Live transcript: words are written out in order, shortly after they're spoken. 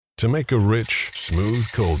To make a rich,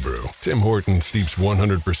 smooth cold brew, Tim Hortons steeps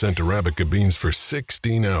 100% Arabica beans for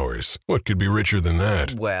 16 hours. What could be richer than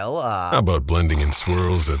that? Well, How about blending in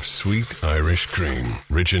swirls of sweet Irish cream?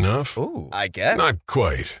 Rich enough? Ooh, I guess. Not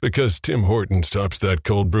quite, because Tim Hortons tops that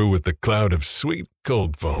cold brew with the cloud of sweet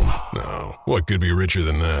cold foam. Now, what could be richer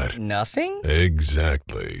than that? Nothing?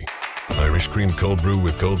 Exactly. Irish cream cold brew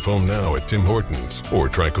with cold foam now at Tim Hortons. Or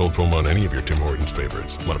try cold foam on any of your Tim Hortons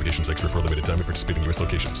favorites. Modifications extra for a limited time at participating U.S.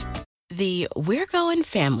 locations. The We're Going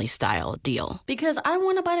Family Style deal. Because I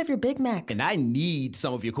want a bite of your Big Mac. And I need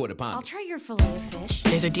some of your Quarter Pounder. I'll try your filet of fish.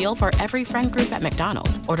 There's a deal for every friend group at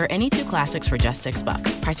McDonald's. Order any two classics for just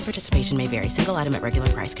 $6. Price of participation may vary. Single item at regular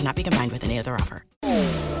price cannot be combined with any other offer.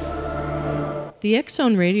 The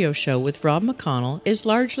X-Zone Radio Show with Rob McConnell is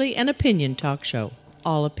largely an opinion talk show.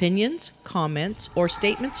 All opinions, comments, or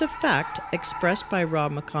statements of fact expressed by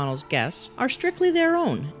Rob McConnell's guests are strictly their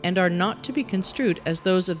own and are not to be construed as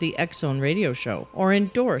those of the X-Zone Radio Show or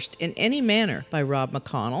endorsed in any manner by Rob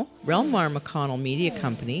McConnell, Relmar McConnell Media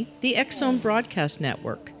Company, the X-Zone Broadcast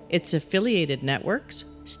Network, its affiliated networks,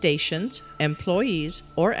 stations, employees,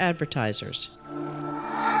 or advertisers.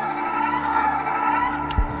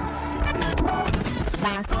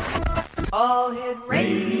 All Hit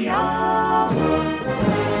Radio.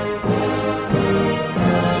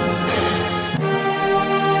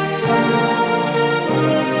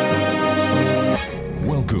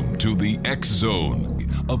 Welcome to the X-Zone,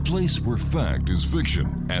 a place where fact is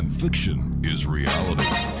fiction and fiction is reality.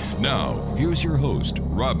 Now, here's your host,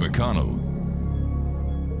 Rob McConnell.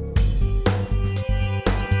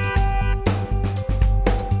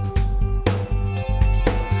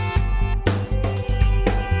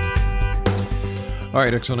 All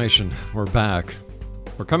right, Exonation, we're back.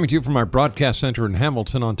 We're coming to you from our broadcast center in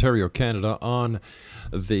Hamilton, Ontario, Canada, on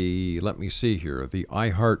the, the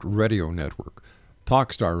iHeart Radio Network,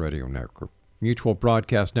 Talkstar Radio Network, Mutual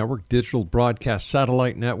Broadcast Network, Digital Broadcast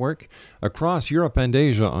Satellite Network, across Europe and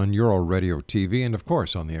Asia on Euro Radio TV, and of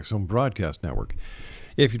course on the X-Zone Broadcast Network.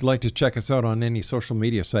 If you'd like to check us out on any social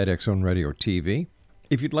media site, X-Zone Radio TV.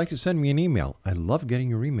 If you'd like to send me an email, I love getting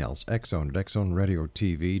your emails,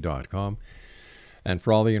 xzone@xzoneradiotv.com. And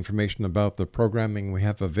for all the information about the programming we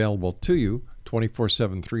have available to you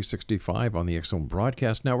 24/7, 365 on the X-Zone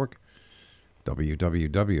Broadcast Network,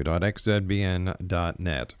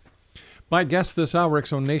 www.xzbn.net. My guest this hour,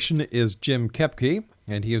 X-Zone Nation, is Jim KOEPKE,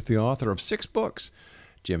 and he is the author of 6 books.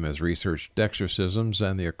 Jim has researched exorcisms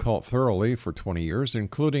and the occult thoroughly for 20 years,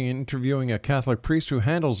 including interviewing a Catholic priest who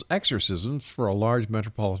handles exorcisms for a large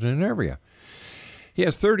metropolitan area. He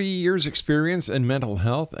has 30 years' experience in mental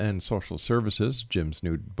health and social services. Jim's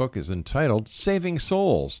new book is entitled Saving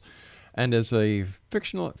Souls and is a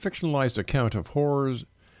fictionalized account of horrors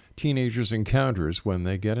teenagers' encounters when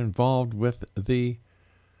they get involved with the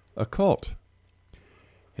occult.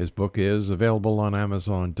 His book is available on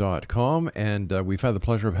Amazon.com, and we've had the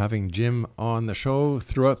pleasure of having Jim on the show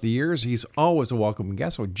throughout the years. He's always a welcome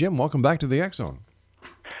guest. So, Jim, welcome back to the X-Zone.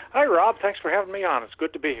 Hi, Rob. Thanks for having me on. It's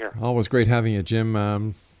good to be here. Always great having you,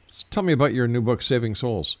 Jim. Tell me about your new book, Saving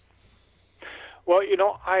Souls. Well, you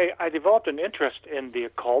know, I developed an interest in the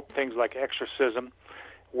occult, things like exorcism,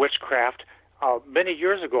 witchcraft, many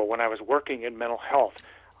years ago when I was working in mental health.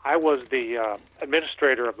 I was the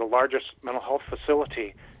administrator of the largest mental health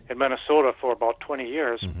facility in Minnesota for about 20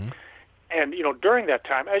 years. Mm-hmm. And, you know, during that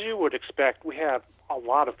time, as you would expect, we had a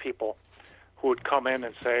lot of people who would come in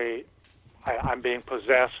and say, I'm being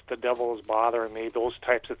possessed, the devil is bothering me, those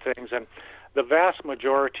types of things. And the vast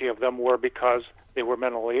majority of them were because they were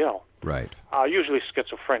mentally ill. Right. Usually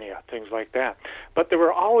schizophrenia, things like that. But there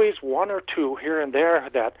were always one or two here and there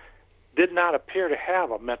that did not appear to have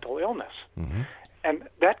a mental illness. Mm-hmm. And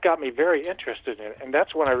that got me very interested in it. And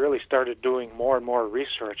that's when I really started doing more and more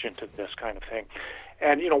research into this kind of thing.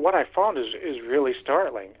 And, you know, what I found is really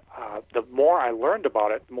startling. The more I learned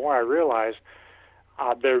about it, the more I realized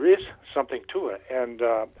there is something to it. And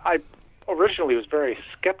I originally was very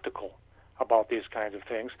skeptical about these kinds of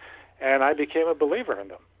things, and I became a believer in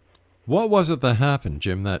them. What was it that happened,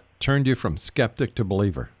 Jim, that turned you from skeptic to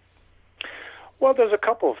believer? Well, there's a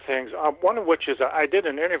couple of things. One of which is I did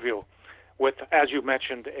an interview with, as you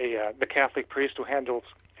mentioned, the Catholic priest who handles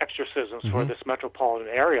exorcisms for this metropolitan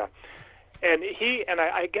area. And he, and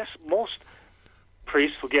I guess most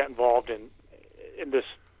priests who get involved in this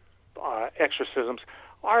exorcisms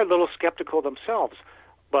are a little skeptical themselves.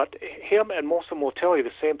 But him and most of them will tell you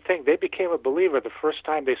the same thing. They became a believer the first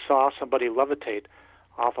time they saw somebody levitate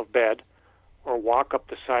off of bed or walk up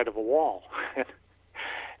the side of a wall.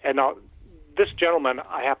 And now, this gentleman,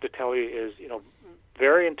 I have to tell you, is, you know,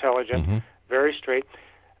 very intelligent, very straight.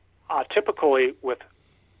 Typically with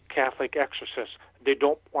Catholic exorcists, they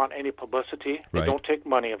don't want any publicity. They Right. don't take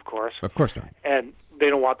money, of course. Of course not. And they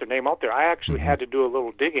don't want their name out there. I actually had to do a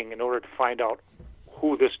little digging in order to find out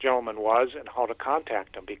who this gentleman was and how to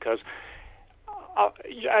contact him, because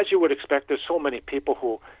as you would expect, there's so many people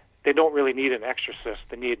who they don't really need an exorcist.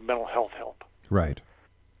 They need mental health help. Right.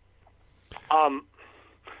 And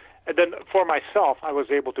then for myself, I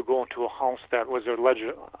was able to go into a house that was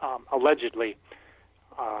allegedly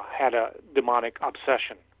had a demonic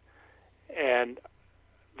obsession, and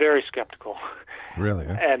very skeptical. Really?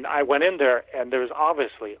 Eh? And I went in there, and there was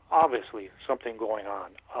obviously something going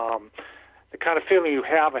on. The kind of feeling you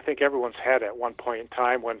have, I think everyone's had at one point in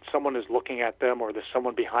time, when someone is looking at them or there's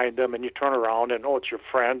someone behind them, and you turn around and, it's your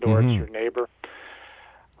friend or it's your neighbor.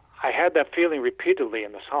 I had that feeling repeatedly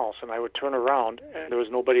in this house, and I would turn around, and there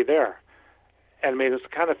was nobody there. And I mean, it's the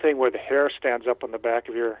kind of thing where the hair stands up on the back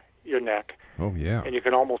of your neck, Oh, yeah. and you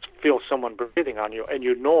can almost feel someone breathing on you, and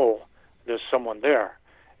you know there's someone there.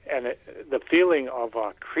 And the feeling of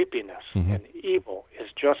creepiness and evil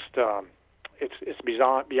is just, it's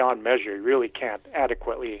beyond measure. You really can't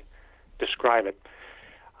adequately describe it.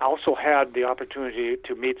 I also had the opportunity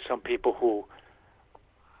to meet some people who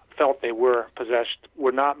felt they were possessed,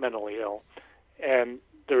 were not mentally ill, and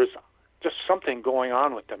there was just something going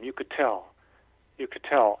on with them. You could tell.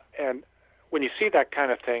 And when you see that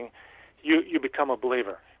kind of thing, you become a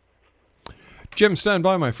believer. Jim, stand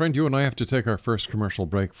by, my friend. You and I have to take our first commercial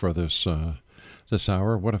break for this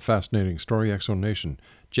hour. What a fascinating story, X Zone Nation.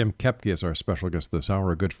 Jim KOEPKE is our special guest this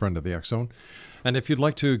hour, a good friend of the X Zone. And if you'd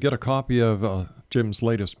like to get a copy of Jim's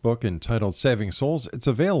latest book entitled Saving Souls, it's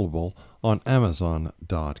available on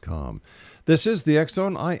Amazon.com. This is the X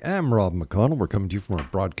Zone. I am Rob McConnell. We're coming to you from our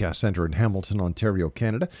broadcast center in Hamilton, Ontario,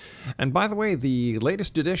 Canada. And by the way, the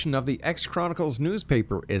latest edition of the X Chronicles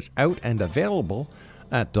newspaper is out and available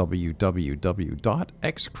at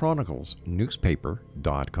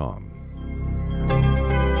www.xchroniclesnewspaper.com.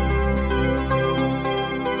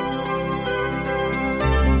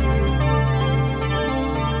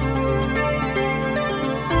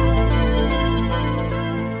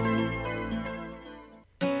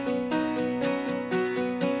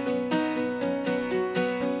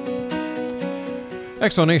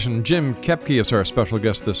 X Zone Nation, Jim KOEPKE is our special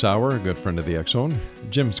guest this hour, a good friend of the X Zone.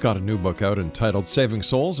 Jim's got a new book out entitled Saving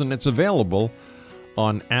Souls, and it's available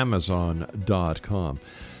on Amazon.com.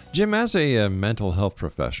 Jim, as a mental health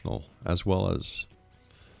professional, as well as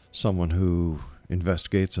someone who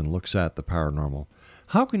investigates and looks at the paranormal,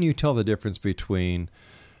 how can you tell the difference between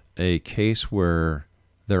a case where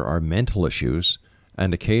there are mental issues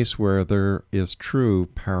and a case where there is true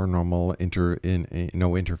paranormal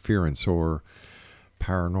interference or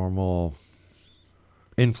paranormal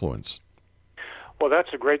influence? Well,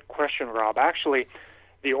 that's a great question, Rob. Actually,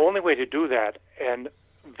 the only way to do that, and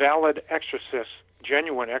valid exorcists,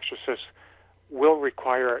 genuine exorcists, will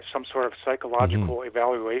require some sort of psychological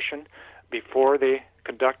evaluation before they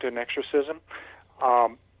conduct an exorcism.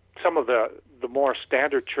 Some of the more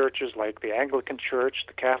standard churches, like the Anglican Church,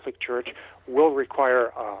 the Catholic Church, will require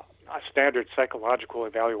a standard psychological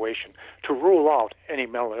evaluation to rule out any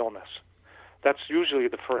mental illness. That's usually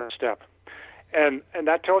the first step. And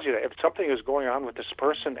that tells you that if something is going on with this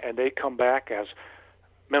person and they come back as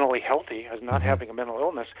mentally healthy, as not having a mental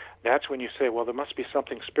illness, that's when you say, well, there must be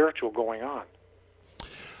something spiritual going on.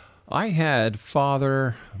 I had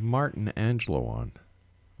Father Martin Angelo on,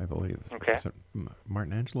 I believe. Okay. Is it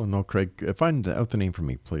Martin Angelo? No, Craig. Find out the name for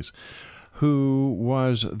me, please. Who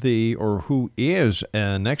is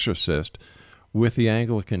an exorcist with the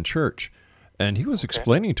Anglican Church. And he was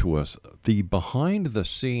explaining to us the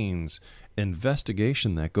behind-the-scenes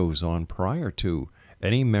investigation that goes on prior to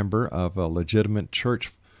any member of a legitimate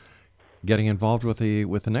church getting involved with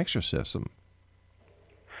an exorcism.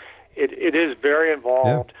 It is very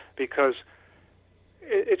involved because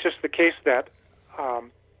it's just the case that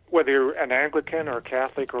whether you're an Anglican or a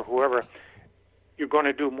Catholic or whoever, you're going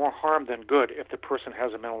to do more harm than good if the person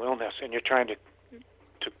has a mental illness and you're trying to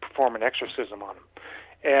perform an exorcism on them.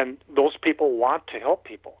 And those people want to help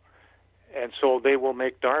people. And so they will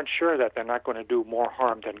make darn sure that they're not going to do more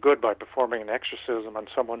harm than good by performing an exorcism on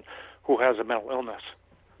someone who has a mental illness.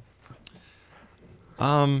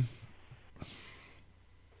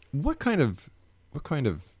 What kind of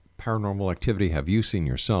paranormal activity have you seen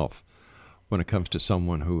yourself when it comes to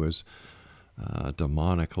someone who is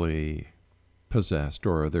demonically possessed,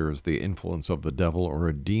 or there is the influence of the devil or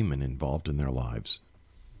a demon involved in their lives?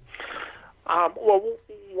 Well,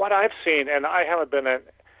 what I've seen, and I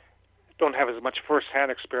don't have as much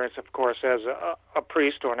first-hand experience, of course, as a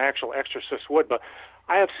priest or an actual exorcist would, but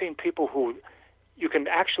I have seen people who you can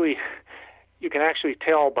actually you can actually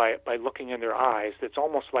tell by looking in their eyes. It's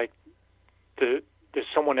almost like there's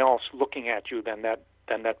someone else looking at you than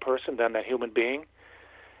that person, than that human being,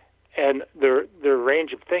 and their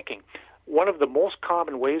range of thinking. One of the most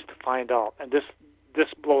common ways to find out, and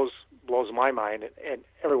this blows my mind and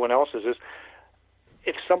everyone else's, is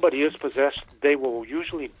if somebody is possessed, they will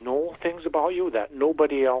usually know things about you that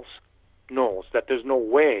nobody else knows, that there's no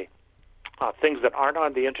way, things that aren't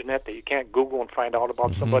on the internet that you can't Google and find out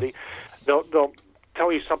about somebody. They'll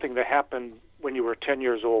tell you something that happened when you were 10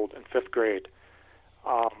 years old in 5th grade.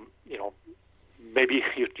 Maybe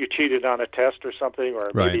you cheated on a test or something,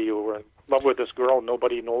 or Right. maybe you were in love with this girl and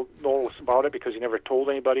nobody knows about it because you never told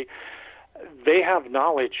anybody. They have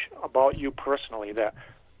knowledge about you personally that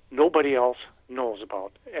nobody else knows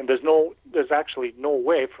about, and there's actually no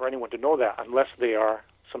way for anyone to know that unless they are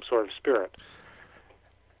some sort of spirit.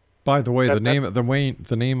 By the way, the name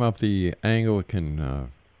of the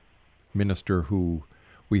Anglican minister who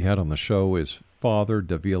we had on the show is Father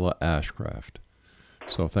Davila Ashcraft.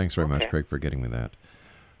 So thanks very much, Craig, for getting me that.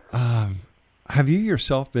 Have you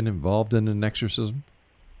yourself been involved in an exorcism?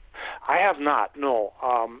 I have not, no.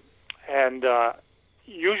 And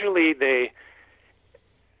usually they,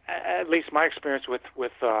 at least my experience with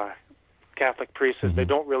Catholic priests, is they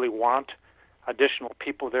don't really want additional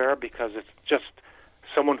people there because it's just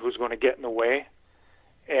someone who's going to get in the way.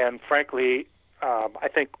 And frankly, I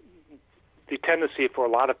think the tendency for a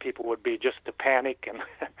lot of people would be just to panic and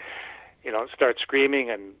start screaming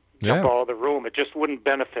and jump out of the room. It just wouldn't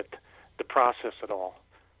benefit the process at all.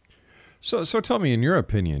 So tell me, in your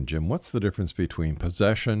opinion, Jim, what's the difference between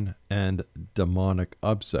possession and demonic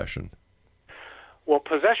obsession? Well,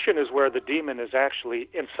 possession is where the demon is actually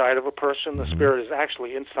inside of a person. The spirit is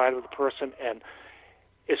actually inside of the person and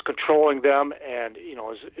is controlling them and,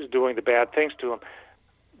 is doing the bad things to them.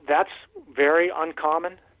 That's very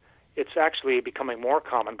uncommon. It's actually becoming more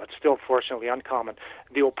common, but still fortunately uncommon.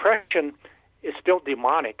 The oppression is still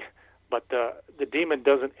demonic, but the demon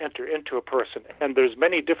doesn't enter into a person. And there's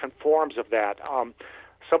many different forms of that.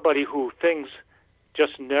 Somebody who things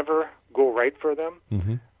just never go right for them.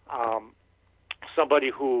 Somebody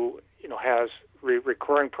who has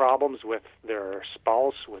recurring problems with their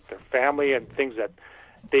spouse, with their family, and things that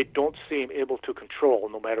they don't seem able to control.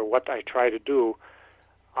 No matter what I try to do,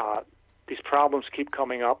 these problems keep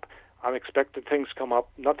coming up. Unexpected things come up.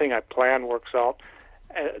 Nothing I plan works out.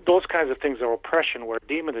 Those kinds of things are oppression, where a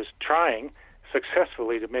demon is trying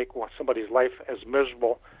successfully to make somebody's life as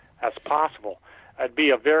miserable as possible. It'd be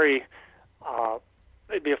a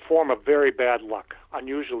form of very bad luck,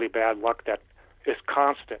 unusually bad luck that is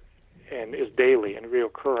constant and is daily and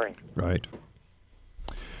reoccurring. Right.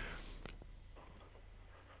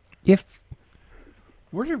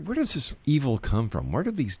 Where does this evil come from? Where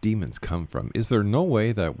do these demons come from? Is there no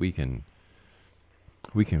way that we can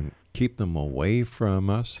keep them away from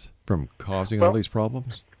us, from causing all these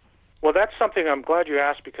problems? Well, that's something I'm glad you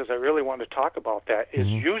asked, because I really want to talk about that. Is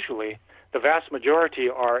usually the vast majority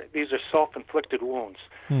these are self-inflicted wounds.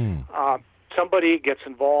 Somebody gets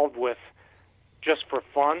involved with, just for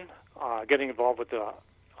fun, getting involved with a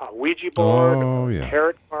Ouija board,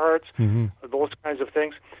 tarot cards, those kinds of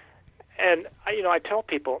things. And I tell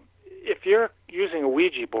people, if you're using a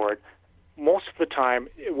Ouija board, most of the time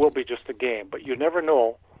it will be just a game, but you never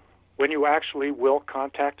know when you actually will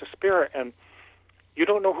contact a spirit, and you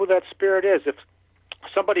don't know who that spirit is. If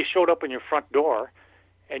somebody showed up in your front door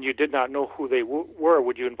and you did not know who they were,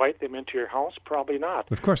 would you invite them into your house? Probably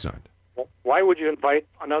not. Of course not. Well, why would you invite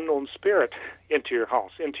an unknown spirit into your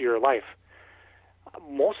house, into your life?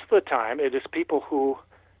 Most of the time, it is people who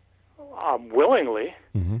willingly,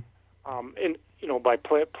 by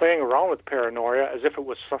playing around with paranoia as if it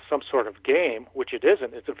was some sort of game, which it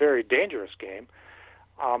isn't. It's a very dangerous game.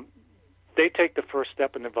 They take the first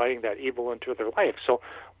step in inviting that evil into their life. So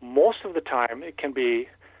most of the time, it can be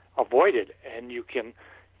avoided, and you can,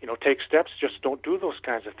 take steps. Just don't do those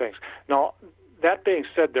kinds of things. Now, that being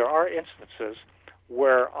said, there are instances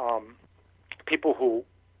where people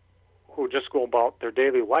who just go about their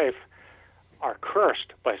daily life are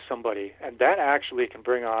cursed by somebody, and that actually can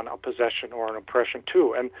bring on a possession or an oppression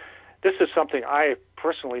too. And this is something I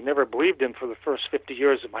personally never believed in for the first 50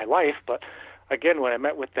 years of my life, but again, when I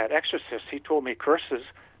met with that exorcist, he told me curses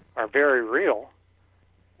are very real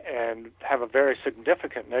and have a very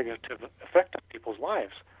significant negative effect on people's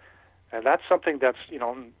lives. And that's something that's,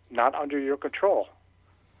 not under your control.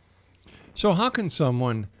 So how can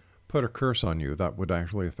someone put a curse on you that would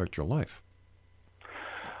actually affect your life?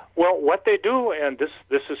 Well, what they do, and this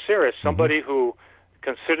is serious, somebody who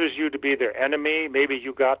considers you to be their enemy, maybe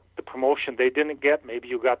you got the promotion they didn't get, maybe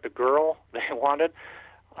you got the girl they wanted,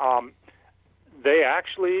 they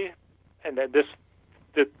actually, and this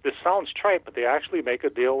sounds trite, but they actually make a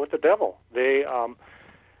deal with the devil. They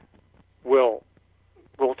will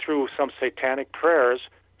go through some satanic prayers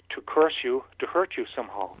to curse you, to hurt you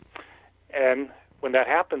somehow. And when that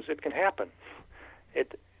happens, it can happen.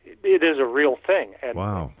 It is a real thing. And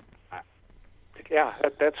wow. Yeah,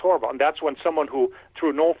 that's horrible. And that's when someone who,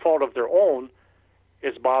 through no fault of their own,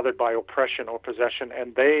 is bothered by oppression or possession,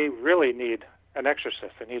 and they really need an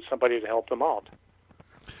exorcist. They need somebody to help them out.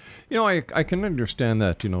 You know, I can understand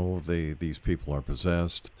that, these people are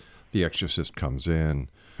possessed. The exorcist comes in,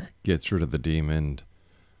 gets rid of the demon.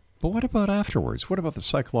 But what about afterwards? What about the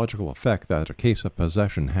psychological effect that a case of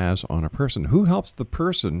possession has on a person? Who helps the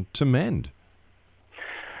person to mend?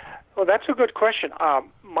 Well, that's a good question.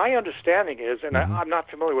 My understanding is, and I'm not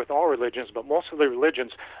familiar with all religions, but most of the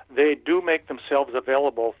religions, they do make themselves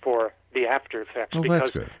available for the after effects. Oh, because,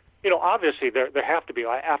 that's good. Obviously there have to be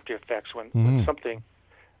after effects when something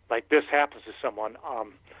like this happens to someone.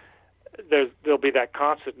 There'll be that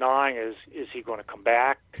constant gnawing, is he going to come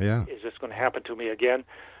back? Yeah. Is this going to happen to me again?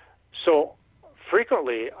 So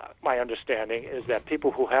frequently, my understanding is that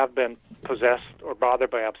people who have been possessed or bothered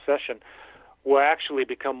by obsession will actually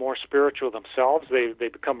become more spiritual themselves. They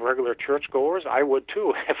become regular churchgoers. I would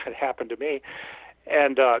too if it happened to me,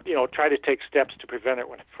 and try to take steps to prevent it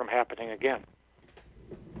from happening again.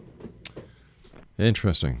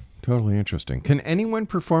 Interesting. Totally interesting. Can anyone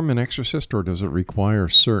perform an exorcist, or does it require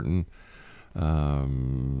certain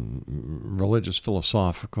religious,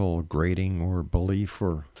 philosophical grading or belief,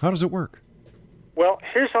 or how does it work? Well,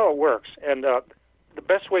 here's how it works, and the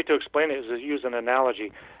best way to explain it is to use an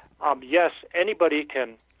analogy. Yes, anybody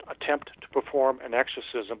can attempt to perform an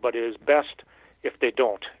exorcism, but it is best if they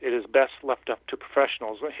don't. It is best left up to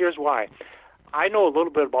professionals. Here's why. I know a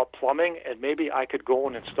little bit about plumbing, and maybe I could go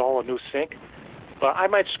and install a new sink, but I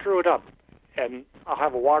might screw it up, and I'll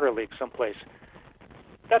have a water leak someplace.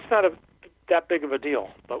 That's not that big of a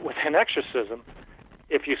deal. But with an exorcism,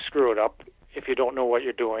 if you screw it up, if you don't know what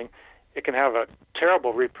you're doing, it can have a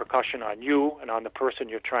terrible repercussion on you and on the person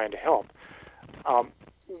you're trying to help.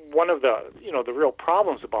 One of the real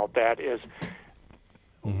problems about that is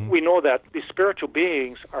we know that these spiritual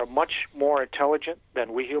beings are much more intelligent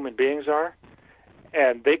than we human beings are,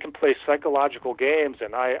 and they can play psychological games,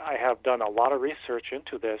 and I have done a lot of research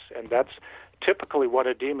into this, and that's typically what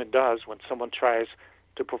a demon does when someone tries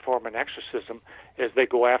to perform an exorcism, is they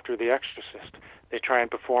go after the exorcist. They try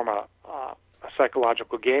and perform a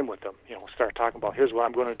psychological game with them, start talking about, here's what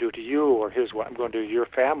I'm going to do to you, or here's what I'm going to do to your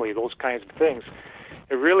family, those kinds of things.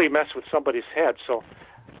 It really messes with somebody's head. So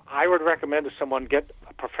I would recommend to someone get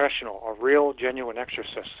a professional, a real, genuine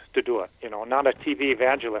exorcist to do it. Not a TV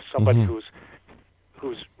evangelist, somebody who's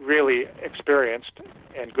really experienced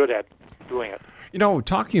and good at doing it.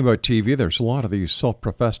 Talking about TV, there's a lot of these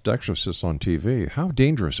self-professed exorcists on TV. How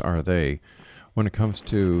dangerous are they when it comes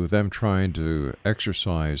to them trying to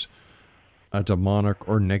exorcise a demonic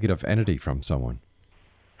or negative entity from someone?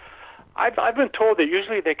 I've been told that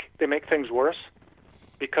usually they make things worse,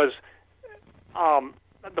 because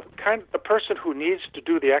the person who needs to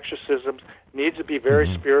do the exorcisms needs to be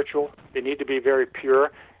very spiritual. They need to be very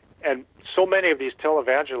pure, and so many of these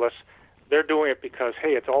televangelists, they're doing it because,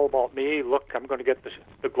 hey, it's all about me. Look, I'm going to get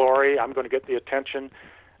the glory. I'm going to get the attention.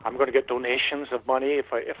 I'm going to get donations of money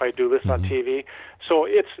if I do this on TV. So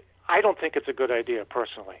I don't think it's a good idea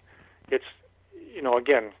personally. It's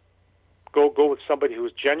again, go with somebody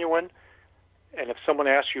who's genuine, and if someone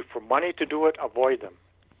asks you for money to do it, avoid them.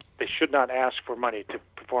 They should not ask for money to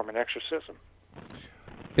perform an exorcism.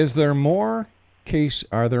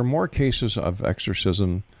 Are there more cases of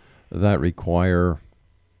exorcism that require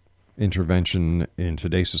intervention in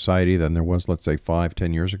today's society than there was, let's say,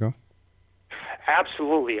 5-10 years ago?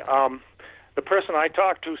 Absolutely. The person I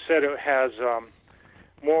talked to said it has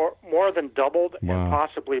more than doubled and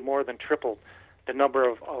possibly more than tripled the number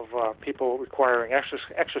of people requiring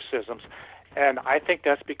exorcisms. And I think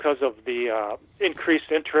that's because of the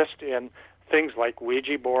increased interest in things like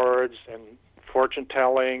Ouija boards and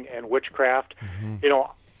fortune-telling and witchcraft.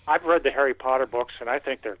 I've read the Harry Potter books, and I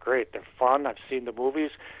think they're great. They're fun. I've seen the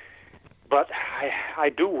movies. But I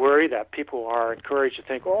do worry that people are encouraged to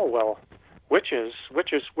think, oh, well,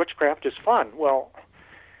 witchcraft is fun. Well,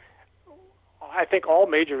 I think all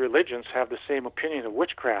major religions have the same opinion of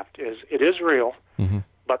witchcraft. It is real,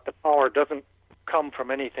 but the power doesn't come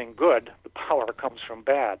from anything good. The power comes from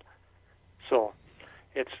bad. So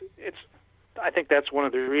I think that's one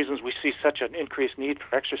of the reasons we see such an increased need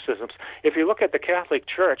for exorcisms. If you look at the Catholic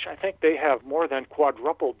Church, I think they have more than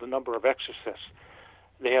quadrupled the number of exorcists.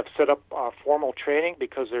 They have set up formal training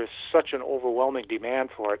because there's such an overwhelming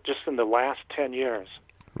demand for it just in the last 10 years.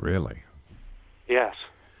 Really? Yes.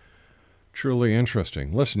 Truly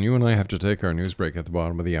interesting. Listen, you and I have to take our news break at the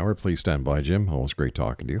bottom of the hour. Please stand by, Jim. Always great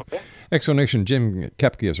talking to you. Okay. Exonation, Jim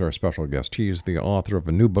KOEPKE is our special guest. He is the author of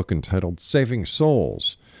a new book entitled Saving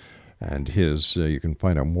Souls. And you can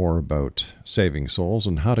find out more about Saving Souls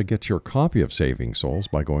and how to get your copy of Saving Souls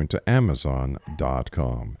by going to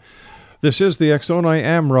Amazon.com. This is the X Zone. I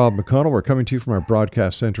am Rob McConnell. We're coming to you from our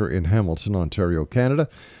broadcast center in Hamilton, Ontario, Canada.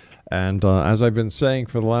 And as I've been saying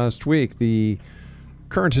for the last week, the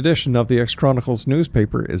current edition of the X Chronicles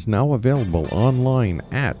newspaper is now available online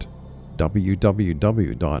at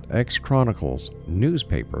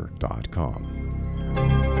www.xchroniclesnewspaper.com.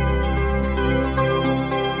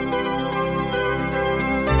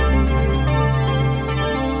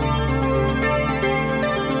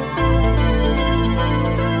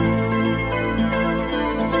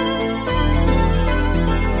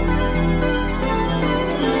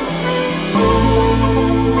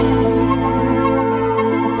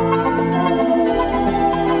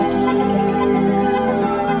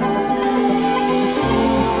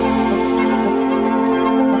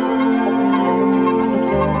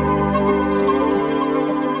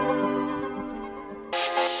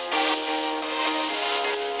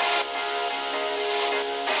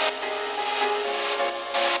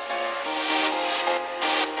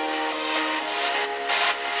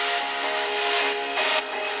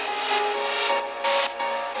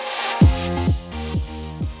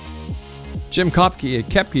 Jim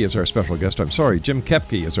KOEPKE is our special guest. Jim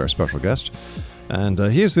KOEPKE is our special guest. And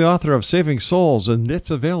he is the author of Saving Souls, and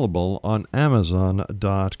it's available on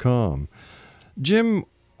Amazon.com. Jim,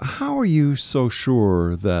 how are you so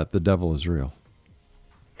sure that the devil is real?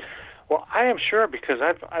 Well, I am sure because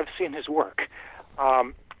I've seen his work.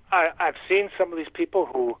 I've seen some of these people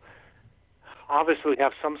who obviously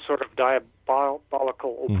have some sort of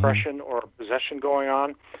diabolical oppression or possession going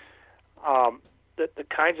on. The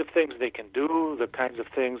kinds of things they can do, the kinds of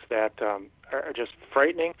things that are just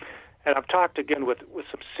frightening. And I've talked again with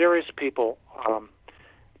some serious people,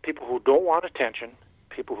 people who don't want attention,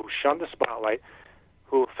 people who shun the spotlight,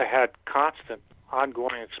 who have had constant,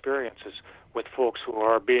 ongoing experiences with folks who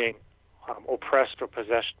are being oppressed or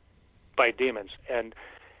possessed by demons. And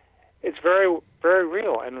it's very, very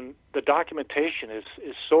real. And the documentation is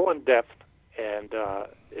so in-depth, and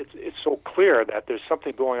it's so clear that there's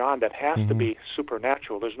something going on that has to be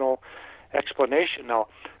supernatural. There's no explanation. Now,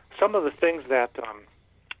 some of the things that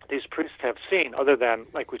these priests have seen, other than,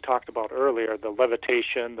 like we talked about earlier, the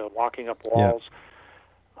levitation, the walking up walls,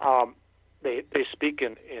 they speak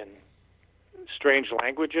in strange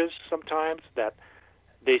languages sometimes that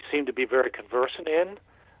they seem to be very conversant in,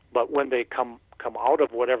 but when they come out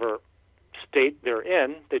of whatever state they're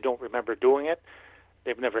in, they don't remember doing it.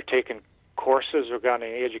 They've never taken courses or gotten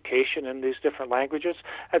any education in these different languages.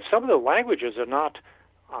 And some of the languages are not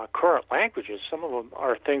current languages. Some of them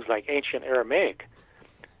are things like ancient Aramaic.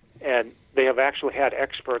 And they have actually had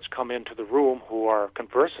experts come into the room who are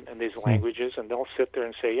conversant in these languages, and they'll sit there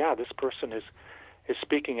and say, yeah, this person is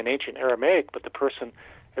speaking in ancient Aramaic, but the person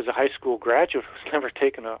is a high school graduate who's never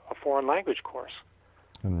taken a foreign language course.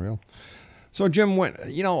 Unreal. So, Jim,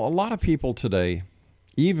 a lot of people today,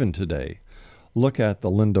 even today, look at the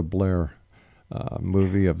Linda Blair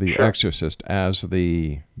movie of The Exorcist as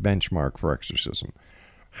the benchmark for exorcism.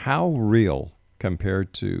 How real,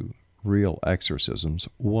 compared to real exorcisms,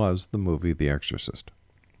 was the movie The Exorcist?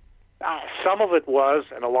 Some of it was,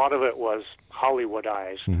 and a lot of it was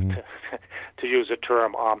Hollywoodized, to use a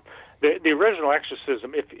term. The original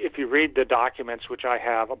exorcism, if you read the documents, which I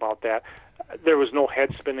have about that, there was no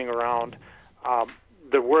head spinning around.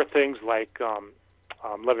 There were things like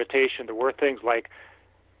levitation. There were things like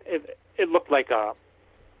it looked like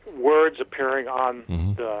words appearing on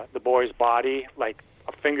the boy's body, like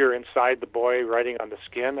a finger inside the boy writing on the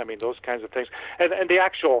skin. I mean, those kinds of things. And the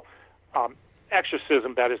actual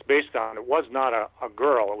exorcism that is based on it was not a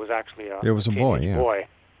girl. It was actually a boy. Yeah. Boy.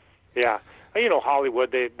 Yeah. And,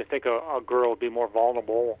 Hollywood, they think a girl would be more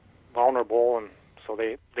vulnerable, and so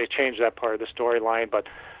they changed that part of the storyline. But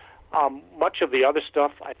much of the other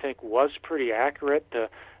stuff, I think, was pretty accurate.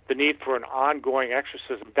 The need for an ongoing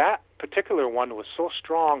exorcism, that particular one was so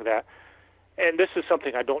strong that, and this is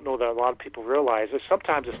something I don't know that a lot of people realize, is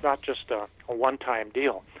sometimes it's not just a one-time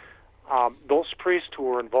deal. Those priests who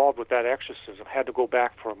were involved with that exorcism had to go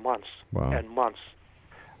back for months and months.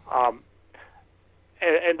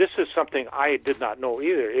 And this is something I did not know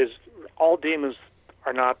either, is all demons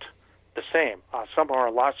are not the same. Some are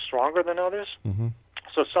a lot stronger than others,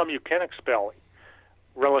 so some you can expel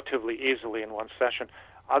relatively easily in one session.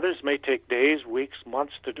 Others may take days, weeks,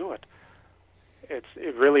 months to do it.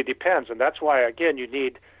 It really depends, and that's why, again, you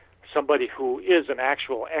need somebody who is an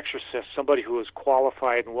actual exorcist, somebody who is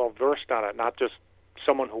qualified and well-versed on it, not just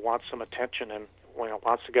someone who wants some attention and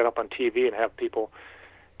wants to get up on TV and have people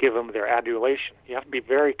give them their adulation. You have to be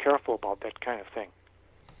very careful about that kind of thing.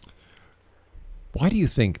 Why do you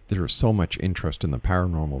think there's so much interest in the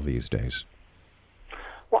paranormal these days?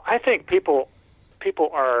 Well, I think people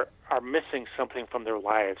are missing something from their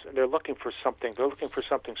lives, and they're looking for something. They're looking for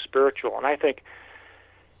something spiritual, and I think,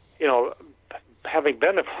 having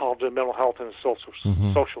been involved in mental health and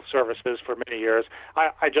social services for many years,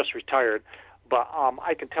 I just retired, but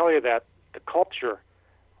I can tell you that the culture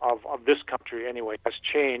of this country, anyway, has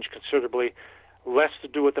changed considerably. Less to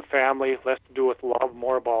do with the family, less to do with love,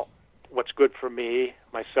 more about what's good for me,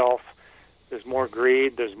 myself. There's more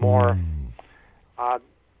greed. There's more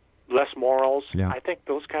less morals. Yeah. I think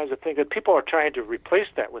those kinds of things. And people are trying to replace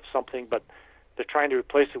that with something, but they're trying to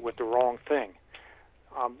replace it with the wrong thing.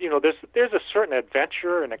 There's a certain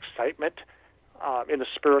adventure and excitement in the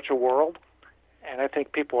spiritual world, and I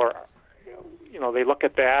think people are, they look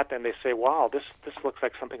at that and they say, "Wow, this looks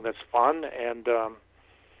like something that's fun," and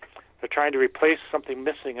they're trying to replace something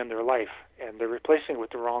missing in their life, and they're replacing it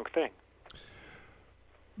with the wrong thing.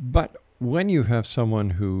 But when you have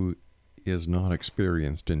someone who is not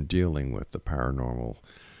experienced in dealing with the paranormal,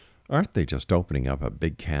 aren't they just opening up a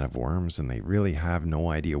big can of worms and they really have no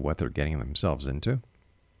idea what they're getting themselves into?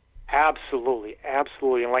 Absolutely,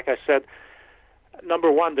 absolutely. And like I said,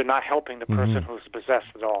 number one, they're not helping the person who's possessed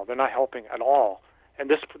at all. They're not helping at all. And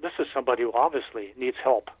this is somebody who obviously needs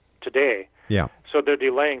help today. Yeah. So they're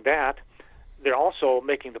delaying that. They're also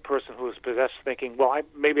making the person who is possessed thinking, well,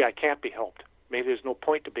 maybe I can't be helped. Maybe there's no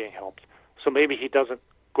point to being helped. So maybe he doesn't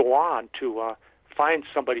go on to find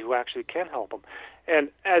somebody who actually can help him. And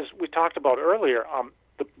as we talked about earlier,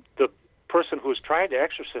 the person who's trying to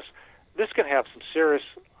exorcist, this can have some serious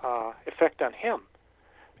effect on him.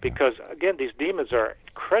 Because, again, these demons are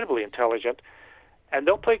incredibly intelligent, and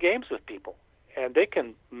they'll play games with people. And they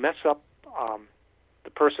can mess up the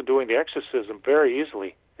person doing the exorcism very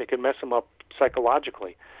easily. They can mess them up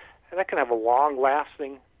psychologically. And that can have a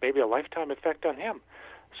long-lasting, maybe a lifetime effect on him.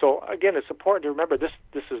 So, again, it's important to remember this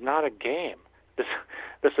is not a game.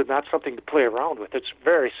 This is not something to play around with. It's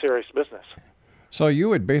very serious business. So you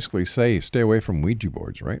would basically say stay away from Ouija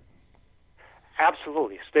boards, right?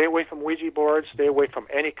 Absolutely. Stay away from Ouija boards. Stay away from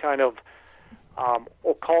any kind of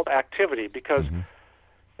occult activity because,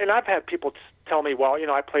 and I've had people tell me, well,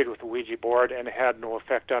 I played with the Ouija board and it had no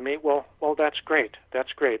effect on me. Well, that's great.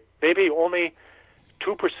 That's great. Maybe only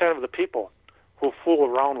 2% of the people who fool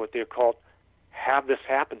around with the occult have this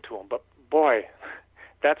happen to them. But boy,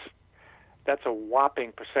 that's a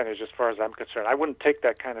whopping percentage as far as I'm concerned. I wouldn't take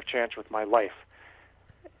that kind of chance with my life,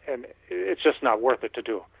 and it's just not worth it to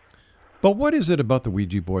do. But what is it about the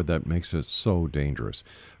Ouija board that makes it so dangerous?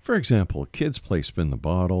 For example, kids play spin the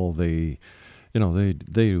bottle. They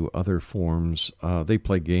do other forms. They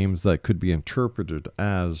play games that could be interpreted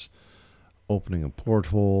as opening a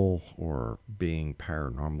portal or being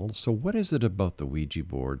paranormal. So what is it about the Ouija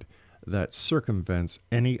board that circumvents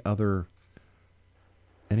any other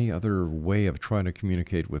way of trying to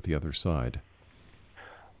communicate with the other side?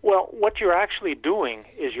 Well, what you're actually doing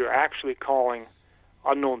is you're actually calling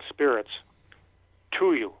unknown spirits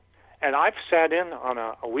to you. And I've sat in on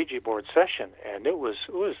a Ouija board session, and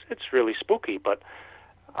it's really spooky. But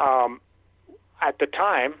at the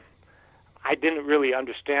time, I didn't really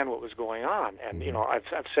understand what was going on, and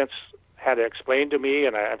I've since had it explained to me,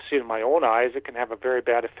 and I've seen in my own eyes it can have a very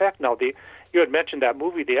bad effect. Now, you had mentioned that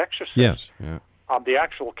movie, The Exorcist. Yes. Yeah. The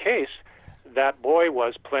actual case, that boy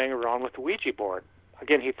was playing around with the Ouija board.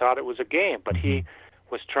 Again, he thought it was a game, but he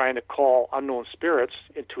was trying to call unknown spirits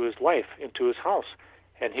into his life, into his house,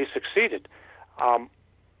 and he succeeded.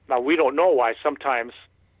 Now, we don't know why sometimes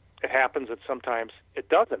it happens and sometimes it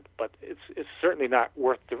doesn't, but it's certainly not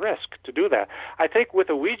worth the risk to do that. I think with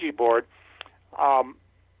a Ouija board,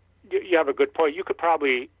 you have a good point. You could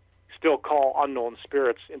probably still call unknown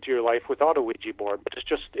spirits into your life without a Ouija board, but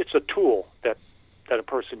it's a tool that a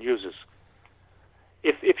person uses.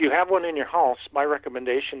 If you have one in your house, my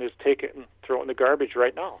recommendation is take it and throw it in the garbage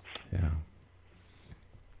right now. Yeah.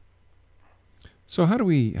 So how do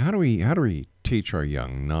we teach our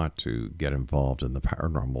young not to get involved in the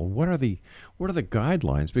paranormal? What are the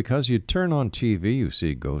guidelines? Because you turn on TV, you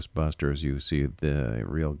see Ghostbusters, you see the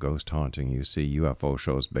real ghost haunting, you see UFO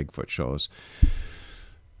shows, Bigfoot shows.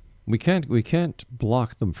 We can't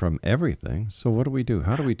block them from everything. So what do?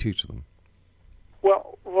 How do we teach them?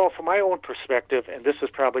 Well, from my own perspective, and this is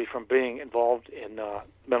probably from being involved in the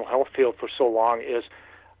mental health field for so long, is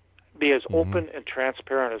Be as open and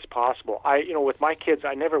transparent as possible. With my kids,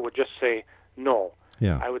 I never would just say no.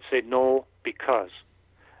 Yeah. I would say no because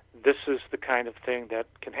this is the kind of thing that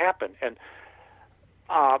can happen. And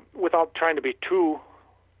without trying to be too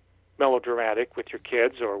melodramatic with your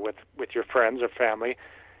kids or with your friends or family,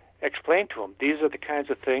 explain to them, these are the kinds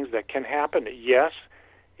of things that can happen. Yes,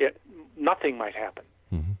 nothing might happen.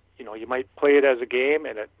 You might play it as a game,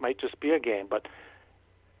 and it might just be a game, but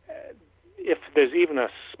if there's even a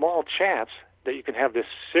small chance that you can have this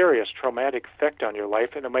serious traumatic effect on your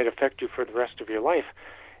life, and it might affect you for the rest of your life,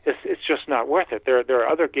 it's just not worth it. There are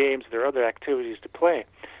other games, there are other activities to play.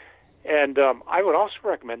 And I would also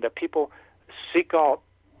recommend that people seek out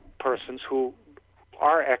persons who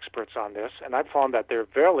are experts on this, and I've found that they're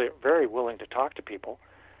very, very willing to talk to people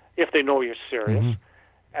if they know you're serious,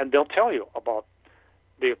 and they'll tell you about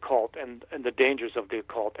the occult and the dangers of the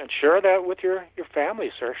occult, and share that with your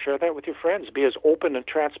family, sir. Share that with your friends. Be as open and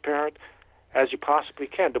transparent as you possibly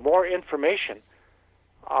can. The more information,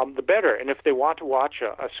 the better. And if they want to watch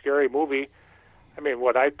a scary movie,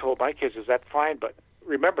 what I told my kids is that's fine, but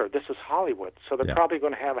remember, this is Hollywood, so they're probably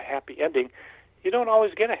going to have a happy ending. You don't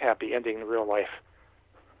always get a happy ending in real life.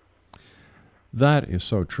 That is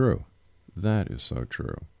so true. That is so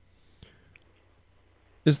true.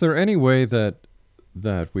 Is there any way that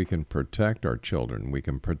we can protect our children, we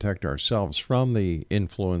can protect ourselves from the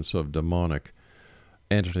influence of demonic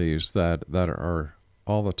entities that are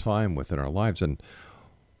all the time within our lives? And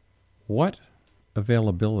what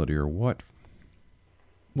availability or what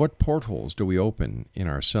portholes do we open in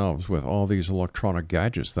ourselves with all these electronic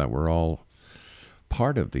gadgets that we're all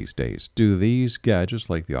part of these days? Do these gadgets,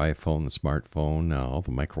 like the iPhone, the smartphone, all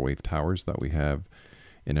the microwave towers that we have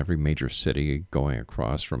in every major city going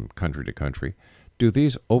across from country to country, do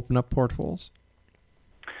these open up portholes?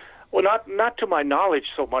 Well, not to my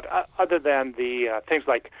knowledge so much, other than the things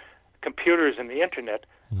like computers and the internet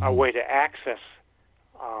are a way to access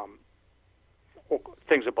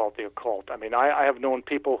things about the occult. I have known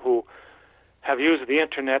people who have used the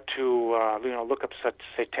internet to look up such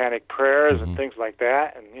satanic prayers and things like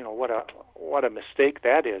that, and what a mistake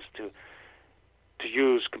that is to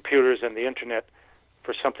use computers and the internet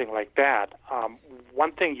for something like that.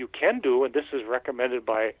 One thing you can do, and this is recommended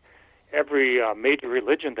by every major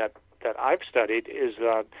religion that I've studied, is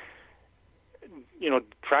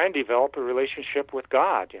try and develop a relationship with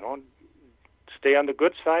God. Stay on the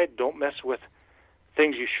good side. Don't mess with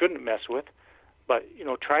things you shouldn't mess with. But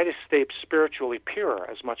try to stay spiritually pure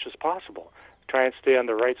as much as possible. Try and stay on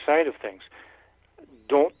the right side of things.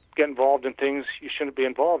 Don't get involved in things you shouldn't be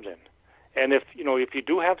involved in. And if you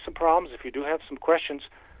do have some problems, if you do have some questions,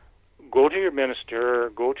 go to your minister,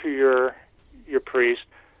 go to your priest,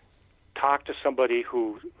 talk to somebody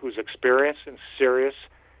who's experienced and serious,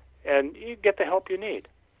 and you get the help you need.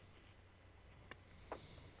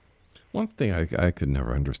 One thing I could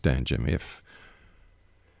never understand, Jim, if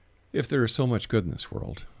there is so much good in this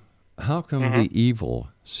world, how come the evil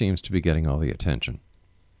seems to be getting all the attention?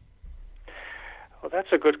 Well,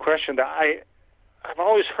 that's a good question. I've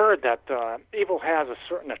always heard that evil has a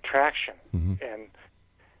certain attraction, and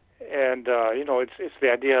it's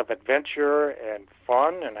the idea of adventure and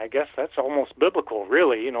fun, and I guess that's almost biblical,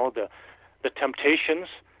 really. The temptations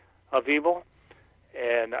of evil,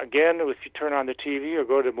 and again, if you turn on the TV or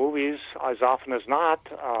go to movies, as often as not,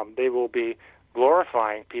 they will be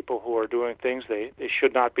glorifying people who are doing things they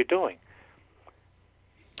should not be doing.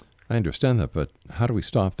 I understand that, but how do we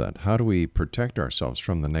stop that? How do we protect ourselves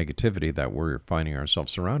from the negativity that we're finding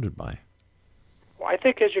ourselves surrounded by? Well, I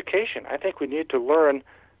think education. I think we need to learn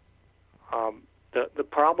the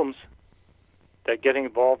problems that getting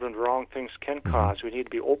involved in wrong things can cause. We need to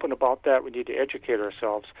be open about that. We need to educate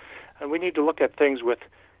ourselves. And we need to look at things with,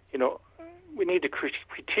 we need to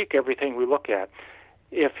critique everything we look at.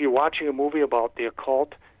 If you're watching a movie about the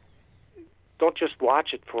occult, don't just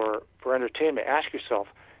watch it for entertainment. Ask yourself,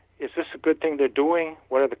 is this a good thing they're doing?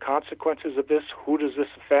 What are the consequences of this? Who does this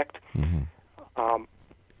affect?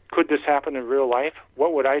 Could this happen in real life?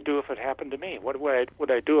 What would I do if it happened to me? What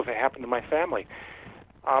would I do if it happened to my family?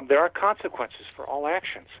 There are consequences for all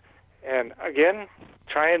actions. And again,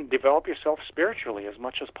 try and develop yourself spiritually as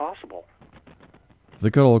much as possible.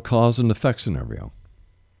 The good old cause and effect scenario.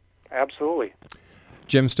 Absolutely.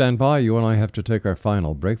 Jim, stand by. You and I have to take our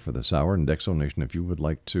final break for this hour. And Exo Nation, if you would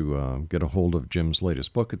like to get a hold of Jim's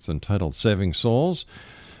latest book, it's entitled Saving Souls.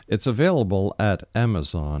 It's available at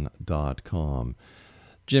Amazon.com.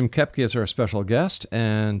 Jim KOEPKE is our special guest,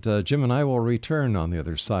 and Jim and I will return on the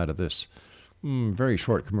other side of this Very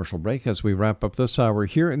short commercial break as we wrap up this hour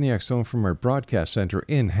here in the X Zone from our broadcast center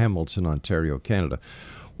in Hamilton, Ontario, Canada.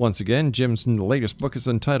 Once again, Jim's latest book is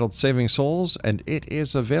entitled Saving Souls, and it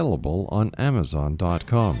is available on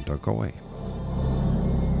Amazon.com. Don't go away.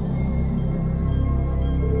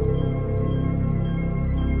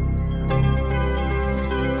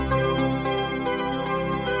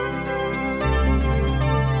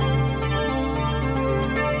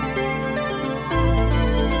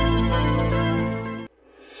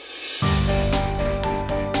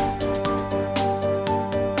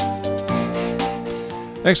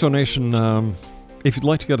 Exonation, if you'd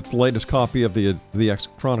like to get the latest copy of the X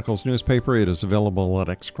Chronicles newspaper, it is available at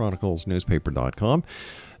xchroniclesnewspaper.com.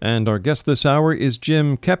 And our guest this hour is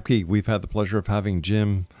Jim KOEPKE. We've had the pleasure of having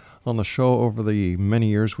Jim on the show over the many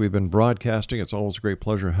years we've been broadcasting. It's always a great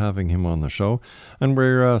pleasure having him on the show. And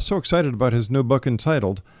we're so excited about his new book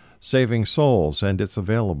entitled Saving Souls, and it's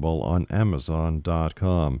available on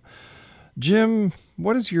Amazon.com. Jim,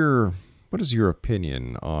 what is your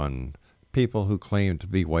opinion on people who claim to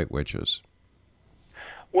be white witches?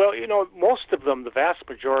 Well, most of them, the vast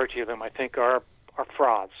majority of them, I think, are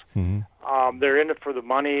frauds. Mm-hmm. They're in it for the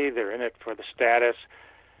money, they're in it for the status,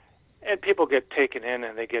 and people get taken in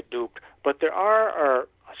and they get duped. But there are a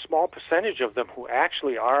small percentage of them who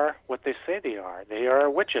actually are what they say they are. They are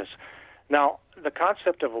witches. Now, the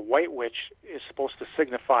concept of a white witch is supposed to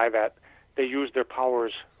signify that they use their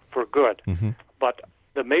powers for good. Mm-hmm. But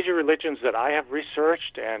the major religions that I have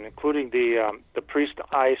researched, and including the priest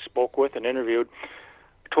I spoke with and interviewed,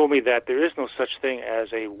 told me that there is no such thing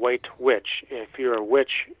as a white witch. If you're a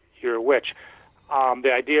witch, you're a witch.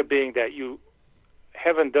 The idea being that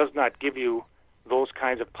heaven does not give you those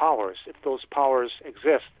kinds of powers. If those powers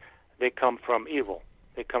exist, they come from evil.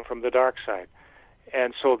 They come from the dark side.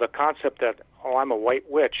 And so the concept that, I'm a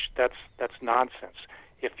white witch, that's nonsense.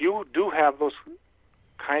 If you do have those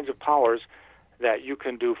kinds of powers, that you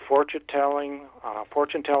can do fortune-telling,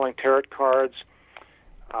 tarot cards,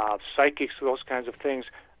 psychics, those kinds of things.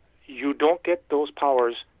 You don't get those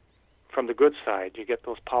powers from the good side. You get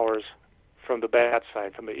those powers from the bad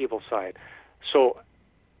side, from the evil side. So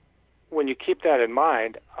when you keep that in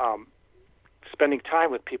mind, spending time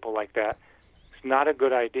with people like that is not a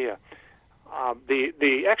good idea.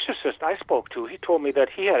 The exorcist I spoke to, he told me that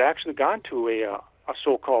he had actually gone to a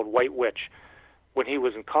so-called white witch when he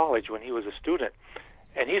was in college, when he was a student.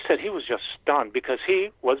 And he said he was just stunned because he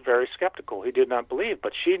was very skeptical. He did not believe,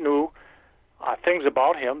 but she knew things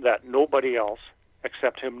about him that nobody else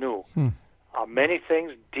except him knew. Many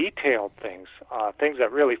things, detailed things, things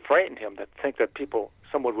that really frightened him, that think that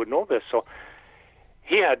someone would know this. So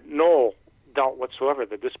he had no doubt whatsoever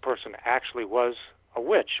that this person actually was a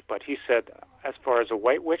witch. But he said, as far as a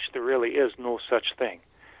white witch, there really is no such thing.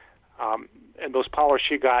 And those powers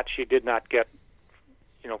she got, she did not get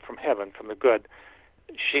from heaven, from the good.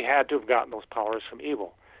 She had to have gotten those powers from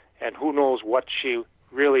evil. And who knows what she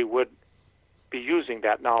really would be using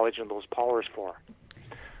that knowledge and those powers for.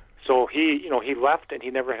 So he left and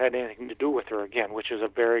he never had anything to do with her again, which is a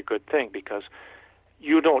very good thing because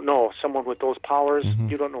you don't know. Someone with those powers,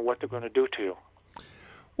 you don't know what they're going to do to you.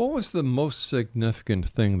 What was the most significant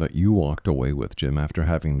thing that you walked away with, Jim, after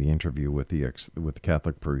having the interview with the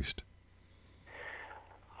Catholic priest?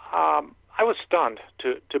 I was stunned,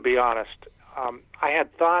 to be honest. I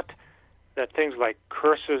had thought that things like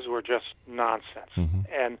curses were just nonsense.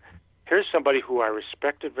 And here's somebody who I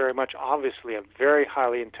respected very much, obviously a very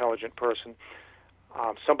highly intelligent person,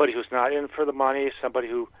 somebody who's not in for the money, somebody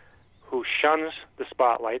who shuns the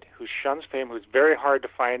spotlight, who shuns fame, who's very hard to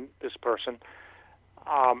find this person.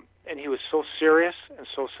 And he was so serious and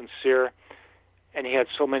so sincere, and he had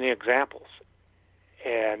so many examples.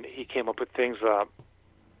 And he came up with things,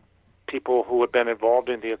 people who had been involved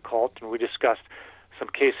in the occult, and we discussed some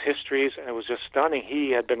case histories, and it was just stunning.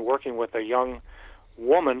 He had been working with a young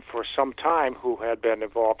woman for some time who had been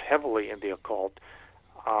involved heavily in the occult,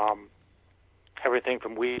 everything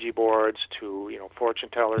from Ouija boards to fortune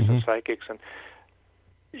tellers and psychics, and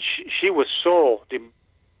she was so.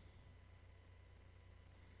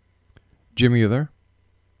 Jimmy, you there?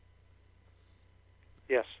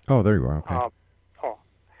 Yes. Oh, there you are. Okay.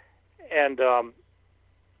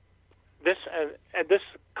 This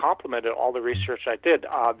complemented all the research I did.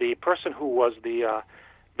 The person who was the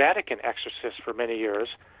Vatican exorcist for many years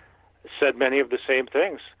said many of the same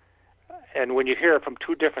things. And when you hear it from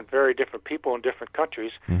two very different people in different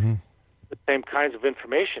countries, the same kinds of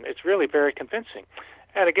information, it's really very convincing.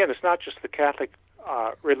 And again, it's not just the Catholic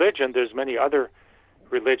religion. There's many other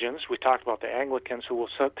religions. We talked about the Anglicans, who will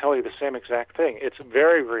tell you the same exact thing. It's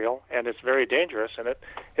very real, and it's very dangerous, and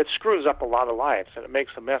it screws up a lot of lives, and it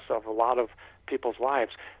makes a mess of a lot of people's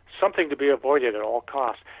lives. Something to be avoided at all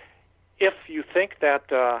costs. If you think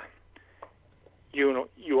that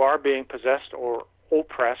you are being possessed or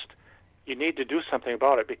oppressed, you need to do something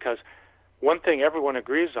about it, because one thing everyone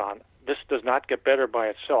agrees on, this does not get better by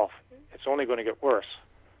itself. It's only going to get worse.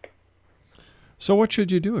 So what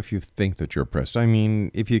should you do if you think that you're oppressed? I mean,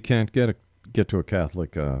 if you can't get to a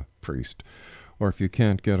Catholic priest, or if you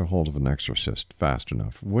can't get a hold of an exorcist fast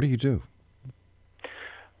enough, what do you do?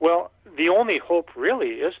 Well, the only hope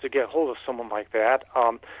really is to get hold of someone like that.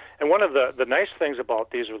 And one of the nice things about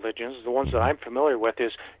these religions, the ones that I'm familiar with,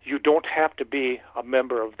 is you don't have to be a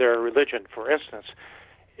member of their religion. For instance,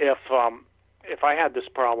 if I had this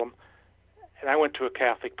problem and I went to a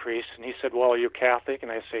Catholic priest and he said, well, are you Catholic?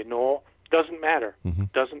 And I say, no. Doesn't matter.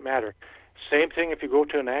 Doesn't matter. Same thing if you go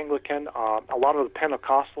to an Anglican. A lot of the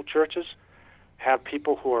Pentecostal churches have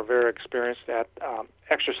people who are very experienced at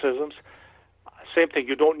exorcisms. Same thing.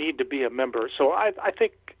 You don't need to be a member. So I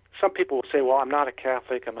think some people will say, well, I'm not a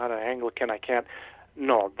Catholic, I'm not an Anglican, I can't.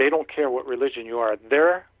 No, they don't care what religion you are.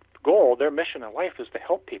 Their goal, their mission in life is to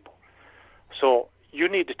help people. So you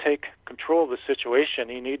need to take control of the situation.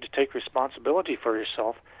 You need to take responsibility for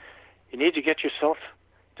yourself. You need to get yourself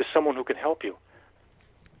to someone who can help you.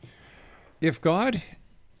 If God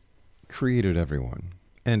created everyone,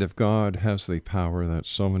 and if God has the power that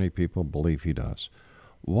so many people believe he does,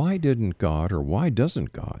 why didn't God, or why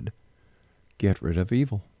doesn't God, get rid of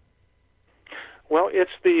evil? Well,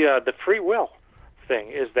 it's the free will thing,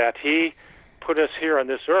 is that he put us here on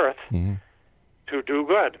this earth to do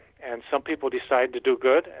good. And some people decide to do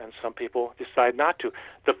good, and some people decide not to.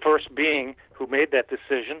 The first being who made that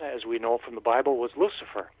decision, as we know from the Bible, was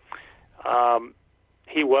Lucifer.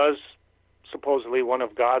 He was supposedly one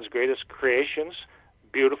of God's greatest creations,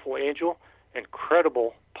 beautiful angel,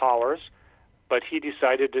 incredible powers, but he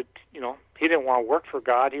decided that, he didn't want to work for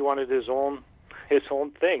God. He wanted his own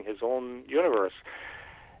thing, his own universe.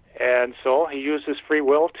 And so he used his free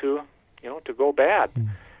will to go bad.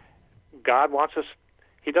 God wants us.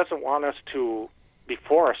 He doesn't want us to be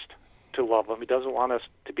forced to love him. He doesn't want us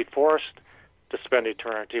to be forced to spend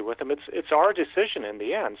eternity with him. It's our decision in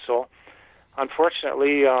the end. So,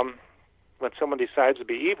 unfortunately, when someone decides to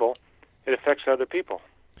be evil, it affects other people.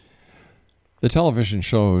 The television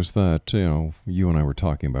shows that, you and I were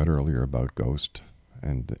talking about earlier about ghost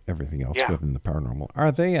and everything else within the paranormal.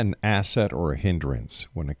 Are they an asset or a hindrance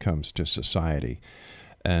when it comes to society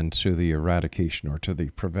and to the eradication or to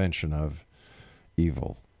the prevention of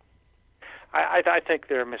evil? I think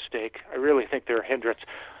they're a mistake. I really think they're a hindrance.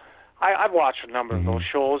 I've watched a number of those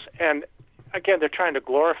shows, and again, they're trying to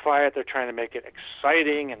glorify it. They're trying to make it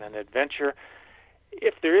exciting and an adventure.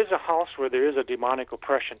 If there is a house where there is a demonic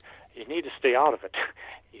oppression, you need to stay out of it.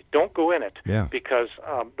 You don't go in it, because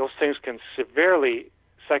those things can severely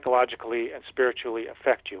psychologically and spiritually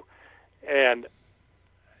affect you. And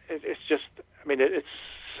it's just, it's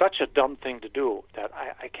such a dumb thing to do that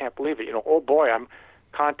I can't believe it. Oh boy, I'm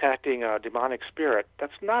contacting a demonic spirit.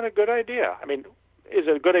 That's not a good idea. Is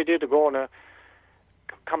it a good idea to go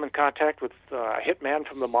come in contact with a hitman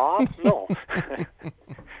from the mob? No.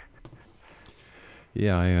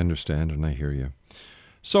 Yeah, I understand and I hear you.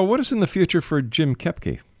 So what is in the future for Jim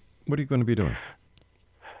KOEPKE? What are you going to be doing?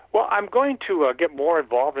 Well, I'm going to get more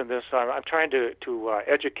involved in this. I'm trying to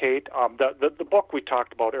educate. The book we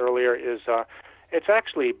talked about earlier is it's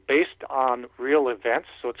actually based on real events,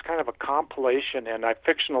 so it's kind of a compilation, and I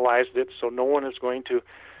fictionalized it so no one is going to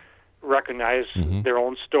recognize their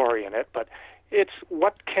own story in it. But it's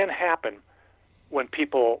what can happen when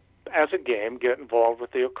people, as a game, get involved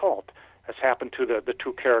with the occult, as happened to the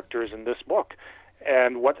two characters in this book.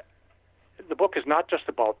 And what the book is not just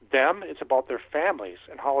about them, it's about their families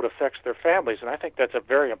and how it affects their families. And I think that's a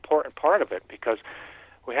very important part of it, because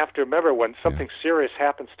we have to remember when something serious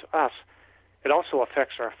happens to us, it also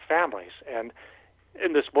affects our families. And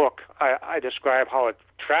in this book, I describe how it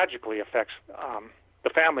tragically affects the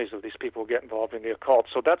families of these people who get involved in the occult.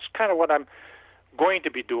 So that's kind of what I'm going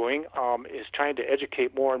to be doing, is trying to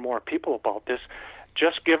educate more and more people about this,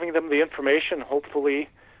 just giving them the information. Hopefully,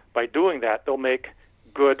 by doing that, they'll make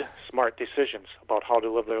good, smart decisions about how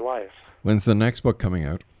to live their lives. When's the next book coming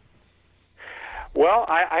out? Well,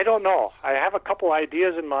 I don't know. I have a couple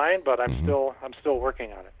ideas in mind, but I'm still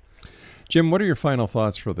working on it. Jim, what are your final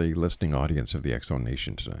thoughts for the listening audience of the X-Zone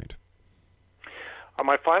Nation tonight?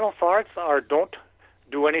 My final thoughts are: don't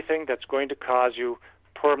do anything that's going to cause you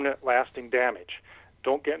permanent, lasting damage.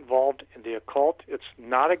 Don't get involved in the occult. It's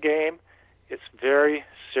not a game. It's very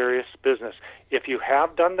serious business. If you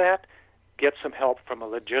have done that, get some help from a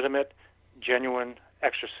legitimate, genuine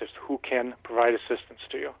exorcist who can provide assistance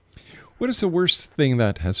to you. What is the worst thing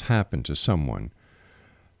that has happened to someone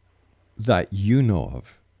that you know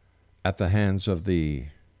of at the hands of the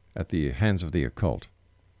occult?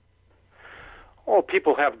 Oh,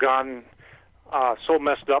 people have gone so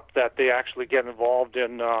messed up that they actually get involved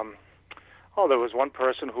in. There was one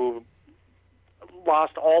person who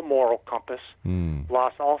lost all moral compass,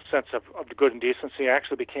 lost all sense of good and decency,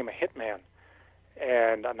 actually became a hitman.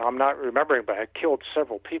 And I'm not remembering, but had killed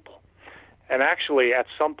several people. And actually, at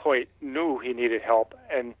some point, knew he needed help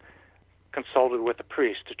and consulted with a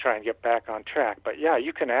priest to try and get back on track. But yeah,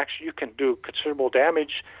 you can do considerable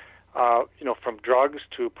damage, from drugs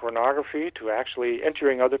to pornography to actually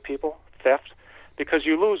injuring other people, theft, because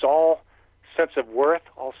you lose all sense of worth,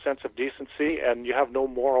 all sense of decency, and you have no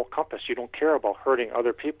moral compass. You don't care about hurting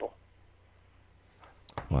other people.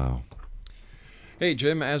 Wow. Hey,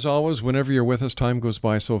 Jim, as always, whenever you're with us, time goes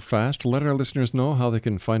by so fast. Let our listeners know how they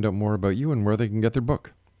can find out more about you and where they can get their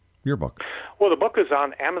book, your book. Well, the book is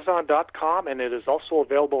on Amazon.com, and it is also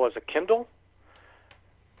available as a Kindle.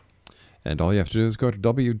 And all you have to do is go to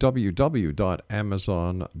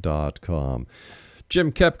www.amazon.com.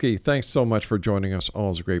 Jim KOEPKE, thanks so much for joining us.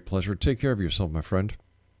 Always a great pleasure. Take care of yourself, my friend.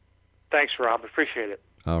 Thanks, Rob. Appreciate it.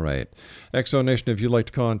 All right. Exo Nation, if you'd like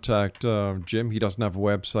to contact Jim, he doesn't have a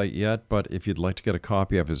website yet, but if you'd like to get a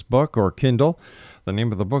copy of his book or Kindle, the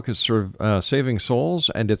name of the book is Saving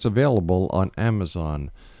Souls, and it's available on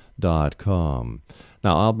Amazon.com.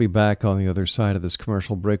 Now, I'll be back on the other side of this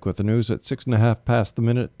commercial break with the news at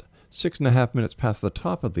 6.5 minutes past the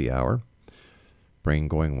top of the hour. Brain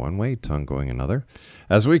going one way, tongue going another.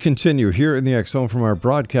 As we continue here in the X-Zone from our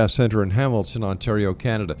broadcast center in Hamilton, Ontario,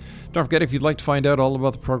 Canada. Don't forget, if you'd like to find out all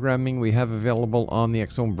about the programming we have available on the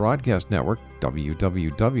X-Zone Broadcast Network, www.xzbn.net.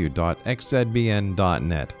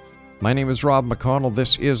 My name is Rob McConnell.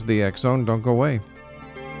 This is the X-Zone. Don't go away.